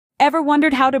Ever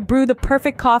wondered how to brew the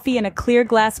perfect coffee in a clear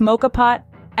glass moka pot?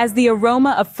 As the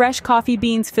aroma of fresh coffee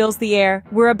beans fills the air,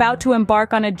 we're about to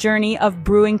embark on a journey of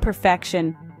brewing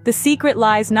perfection. The secret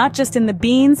lies not just in the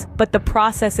beans, but the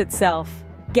process itself.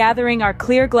 Gathering our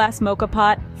clear glass moka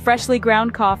pot, freshly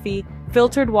ground coffee,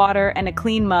 filtered water, and a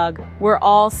clean mug, we're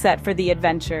all set for the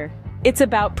adventure. It's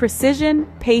about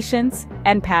precision, patience,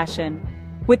 and passion.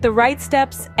 With the right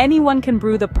steps, anyone can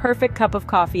brew the perfect cup of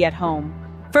coffee at home.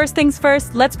 First things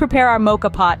first, let's prepare our moka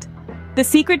pot. The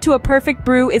secret to a perfect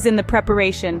brew is in the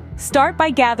preparation. Start by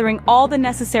gathering all the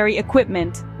necessary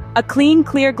equipment. A clean,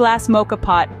 clear glass moka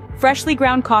pot, freshly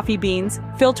ground coffee beans,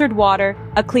 filtered water,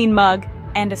 a clean mug,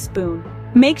 and a spoon.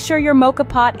 Make sure your moka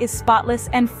pot is spotless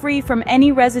and free from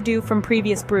any residue from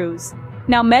previous brews.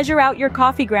 Now measure out your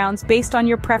coffee grounds based on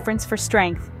your preference for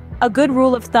strength. A good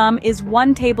rule of thumb is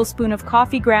 1 tablespoon of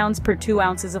coffee grounds per 2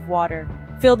 ounces of water.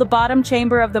 Fill the bottom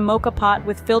chamber of the moka pot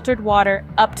with filtered water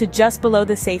up to just below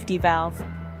the safety valve.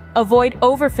 Avoid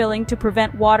overfilling to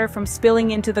prevent water from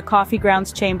spilling into the coffee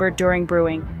grounds chamber during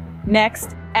brewing.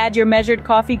 Next, add your measured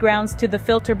coffee grounds to the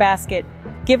filter basket.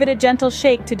 Give it a gentle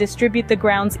shake to distribute the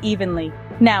grounds evenly.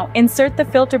 Now, insert the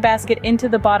filter basket into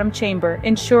the bottom chamber,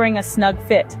 ensuring a snug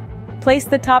fit. Place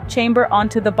the top chamber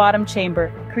onto the bottom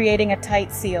chamber, creating a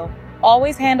tight seal.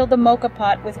 Always handle the moka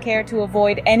pot with care to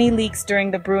avoid any leaks during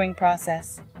the brewing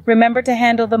process. Remember to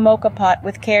handle the moka pot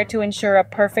with care to ensure a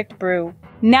perfect brew.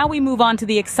 Now we move on to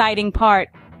the exciting part,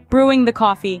 brewing the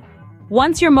coffee.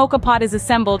 Once your moka pot is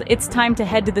assembled, it's time to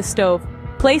head to the stove.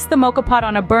 Place the moka pot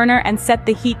on a burner and set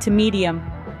the heat to medium.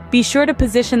 Be sure to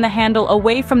position the handle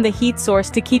away from the heat source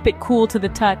to keep it cool to the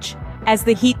touch. As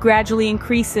the heat gradually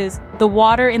increases, the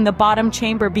water in the bottom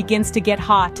chamber begins to get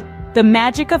hot. The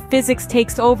magic of physics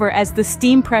takes over as the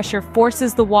steam pressure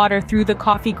forces the water through the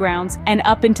coffee grounds and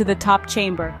up into the top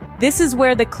chamber. This is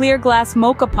where the clear glass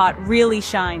moka pot really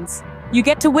shines. You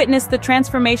get to witness the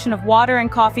transformation of water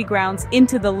and coffee grounds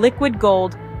into the liquid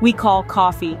gold we call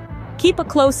coffee. Keep a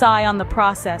close eye on the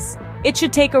process. It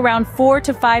should take around 4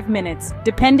 to 5 minutes,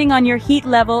 depending on your heat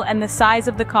level and the size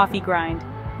of the coffee grind.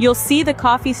 You'll see the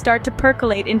coffee start to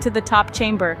percolate into the top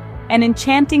chamber, an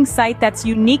enchanting sight that's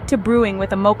unique to brewing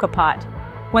with a moka pot.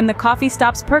 When the coffee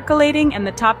stops percolating and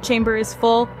the top chamber is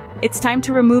full, it's time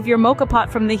to remove your moka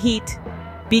pot from the heat.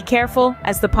 Be careful,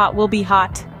 as the pot will be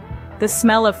hot. The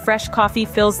smell of fresh coffee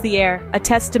fills the air, a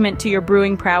testament to your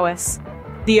brewing prowess.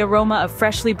 The aroma of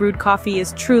freshly brewed coffee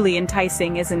is truly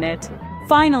enticing, isn't it?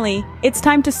 Finally, it's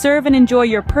time to serve and enjoy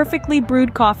your perfectly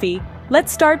brewed coffee.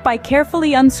 Let's start by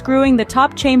carefully unscrewing the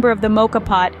top chamber of the moka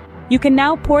pot. You can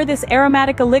now pour this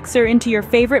aromatic elixir into your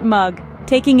favorite mug,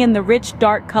 taking in the rich,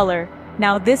 dark color.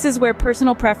 Now this is where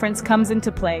personal preference comes into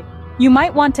play. You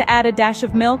might want to add a dash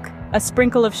of milk, a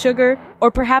sprinkle of sugar, or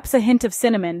perhaps a hint of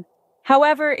cinnamon.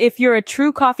 However, if you're a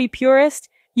true coffee purist,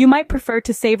 you might prefer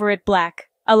to savor it black,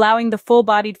 allowing the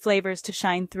full-bodied flavors to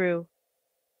shine through.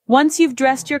 Once you've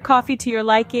dressed your coffee to your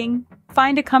liking,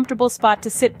 find a comfortable spot to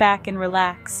sit back and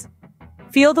relax.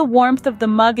 Feel the warmth of the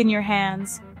mug in your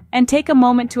hands, and take a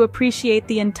moment to appreciate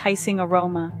the enticing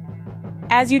aroma.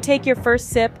 As you take your first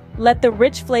sip, let the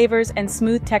rich flavors and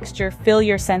smooth texture fill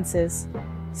your senses.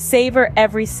 Savor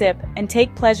every sip and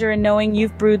take pleasure in knowing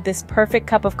you've brewed this perfect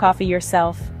cup of coffee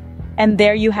yourself. And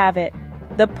there you have it,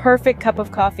 the perfect cup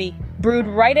of coffee, brewed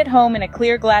right at home in a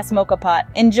clear glass moka pot.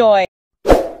 Enjoy!